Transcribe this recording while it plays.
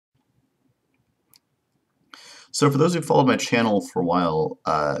So for those who followed my channel for a while,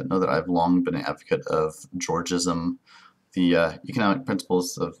 know that I've long been an advocate of Georgism, the economic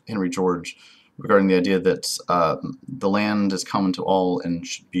principles of Henry George, regarding the idea that the land is common to all and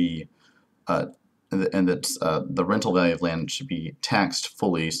should be, uh, and that the rental value of land should be taxed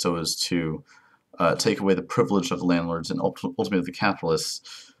fully so as to take away the privilege of the landlords and ultimately the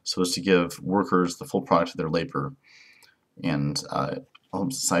capitalists, so as to give workers the full product of their labor and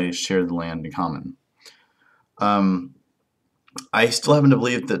all societies share the land in common. I still happen to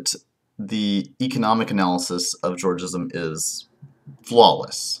believe that the economic analysis of Georgism is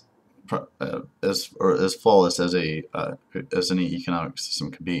flawless, as flawless as any economic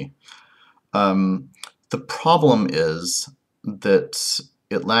system could be. The problem is that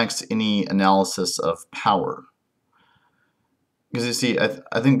it lacks any analysis of power. Because you see,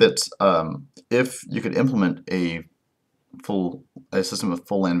 I think that if you could implement a system of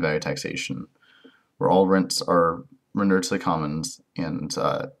full land value taxation, where all rents are rendered to the commons and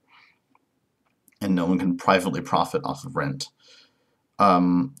no one can privately profit off of rent,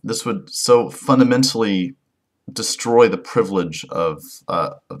 this would so fundamentally destroy the privilege of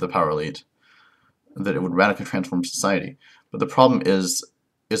the power elite that it would radically transform society. But the problem is,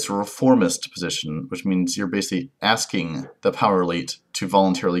 it's a reformist position, which means you're basically asking the power elite to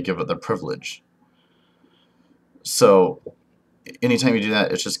voluntarily give up their privilege. So anytime you do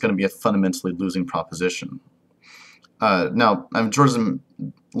that, it's just going to be a fundamentally losing proposition. Now, Georgism,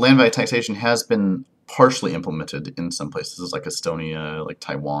 land value taxation has been partially implemented in some places, like Estonia, like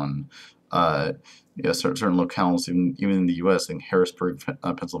Taiwan, certain locales, even in the U.S. I think Harrisburg,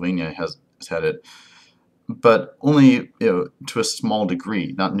 Pennsylvania has had it, but only to a small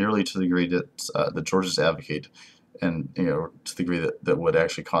degree, not nearly to the degree that the Georgists advocate, and to the degree that would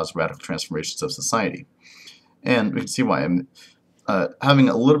actually cause radical transformations of society. And we can see why. Having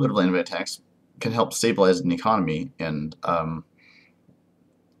a little bit of land value tax can help stabilize an economy, and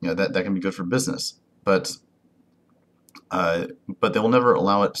that can be good for business. But they will never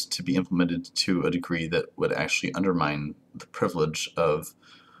allow it to be implemented to a degree that would actually undermine the privilege of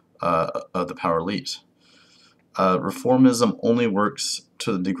the power elite. Reformism only works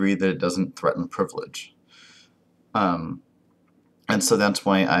to the degree that it doesn't threaten privilege. And so that's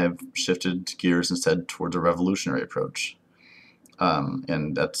why I've shifted gears instead towards a revolutionary approach.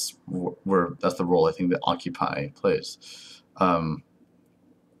 And that's the role I think that Occupy plays. One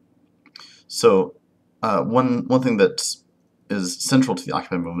thing that is central to the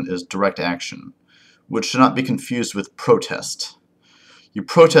Occupy movement is direct action, which should not be confused with protest. You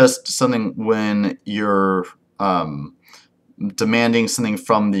protest something when you're demanding something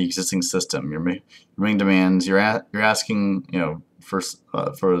from the existing system. You're making demands. You're asking for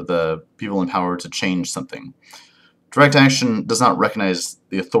the people in power to change something. Direct action does not recognize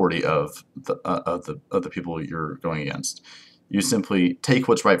the authority of the people you're going against. You simply take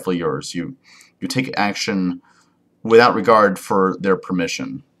what's rightfully yours. You take action without regard for their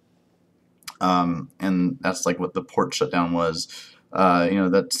permission. And that's like what the port shutdown was.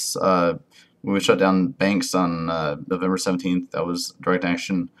 That's when we shut down banks on November 17th. That was direct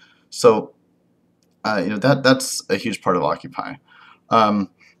action. So that's a huge part of Occupy.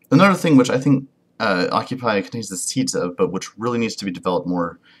 Another thing which I think Occupy contains the seeds of, but which really needs to be developed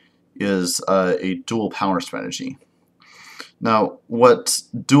more, is a dual power strategy. Now, what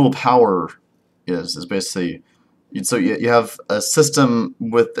dual power is basically, so you have a system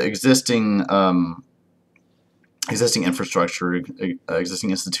with existing infrastructure,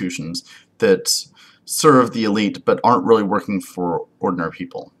 existing institutions that serve the elite but aren't really working for ordinary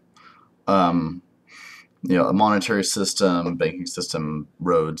people. A monetary system, banking system,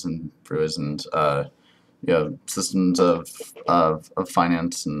 roads and freeways, and systems of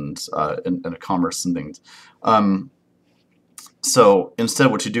finance and commerce and things. So instead,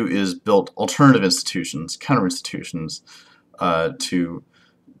 what you do is build alternative institutions, counter institutions, to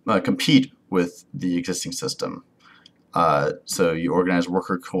compete with the existing system. So you organize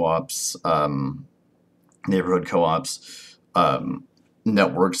worker co-ops, neighborhood co-ops,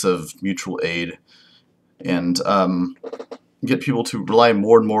 networks of mutual aid, and get people to rely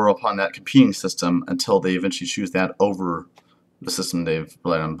more and more upon that competing system until they eventually choose that over the system they've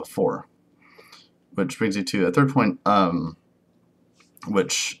relied on before. Which brings you to a third point,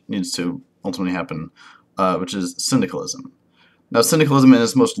 which needs to ultimately happen, which is syndicalism. Now, syndicalism in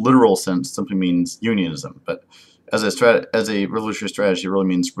its most literal sense simply means unionism, but as a revolutionary strategy, it really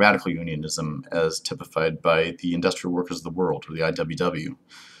means radical unionism, as typified by the Industrial Workers of the World, or the IWW.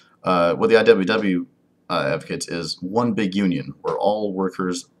 What the IWW advocates is one big union, where all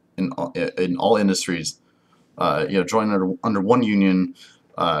workers in all industries, join under one union,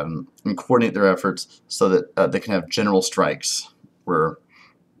 and coordinate their efforts so that they can have general strikes where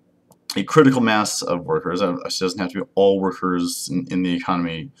a critical mass of workers, it doesn't have to be all workers in the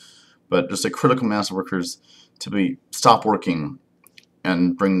economy, but just a critical mass of workers to stop working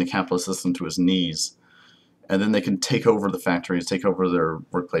and bring the capitalist system to its knees. And then they can take over the factories, take over their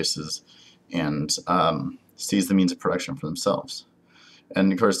workplaces, and seize the means of production for themselves.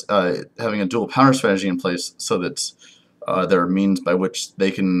 And of course, having a dual power strategy in place so that there are means by which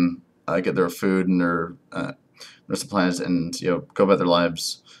they can get their food and their supplies and go about their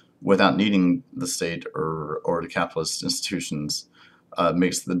lives without needing the state or the capitalist institutions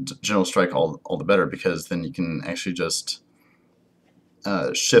makes the general strike all the better, because then you can actually just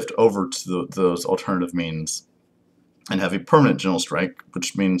shift over to those alternative means and have a permanent general strike,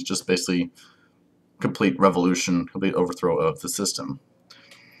 which means just basically complete revolution, complete overthrow of the system.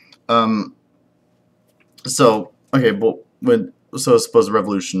 So suppose the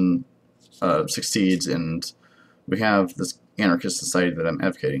revolution succeeds and we have this anarchist society that I'm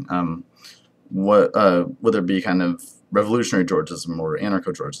advocating. Would there be kind of revolutionary Georgism or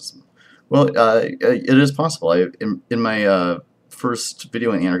anarcho-Georgism? Well, it is possible. In my first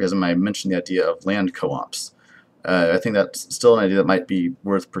video on anarchism, I mentioned the idea of land co-ops. I think that's still an idea that might be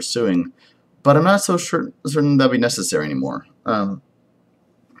worth pursuing, but I'm not so certain that'd be necessary anymore.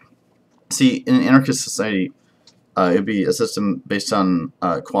 See, in an anarchist society, it'd be a system based on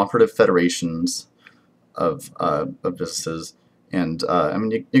cooperative federations of businesses, and I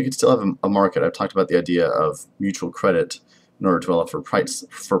mean, you could still have a market. I've talked about the idea of mutual credit in order to develop for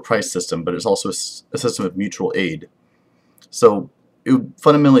price system, but it's also a system of mutual aid. So it would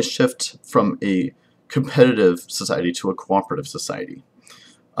fundamentally shift from a competitive society to a cooperative society.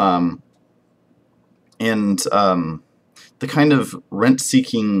 The kind of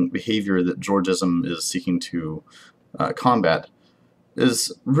rent-seeking behavior that Georgism is seeking to combat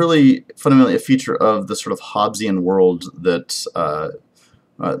is really fundamentally a feature of the sort of Hobbesian world that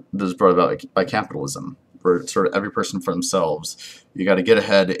is brought about by capitalism, where it's sort of every person for themselves. You got to get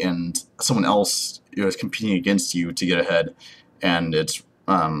ahead, and someone else is competing against you to get ahead, and it's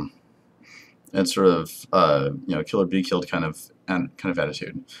sort of kill or be killed kind of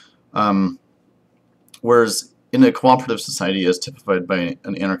attitude. Whereas in a cooperative society, as typified by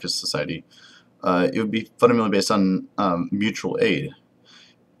an anarchist society, it would be fundamentally based on mutual aid,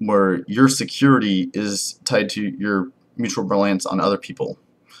 where your security is tied to your mutual reliance on other people.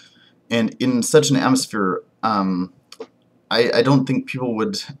 And in such an atmosphere, I don't think people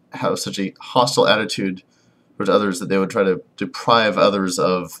would have such a hostile attitude towards others that they would try to deprive others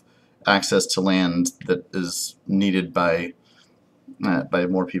of access to land that is needed by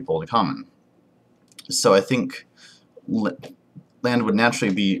more people in common. So I think land would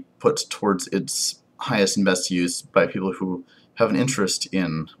naturally be put towards its highest and best use by people who have an interest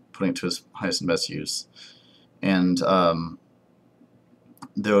in putting it to its highest and best use. And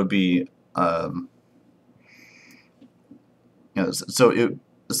there would be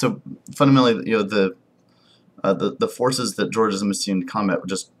so fundamentally, the forces that Georgism is seen to combat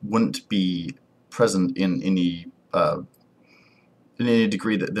wouldn't be present in any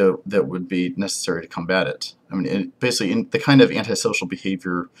degree that would be necessary to combat it. I mean, basically, in the kind of antisocial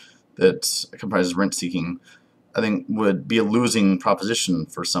behavior that comprises rent-seeking, I think would be a losing proposition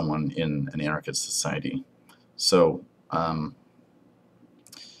for someone in an anarchist society. So,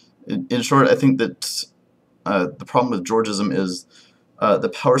 in short, I think that the problem with Georgism is the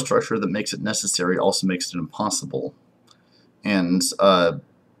power structure that makes it necessary also makes it impossible. And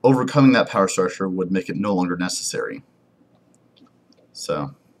overcoming that power structure would make it no longer necessary.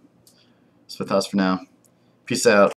 So, that's my thoughts for now. Peace out.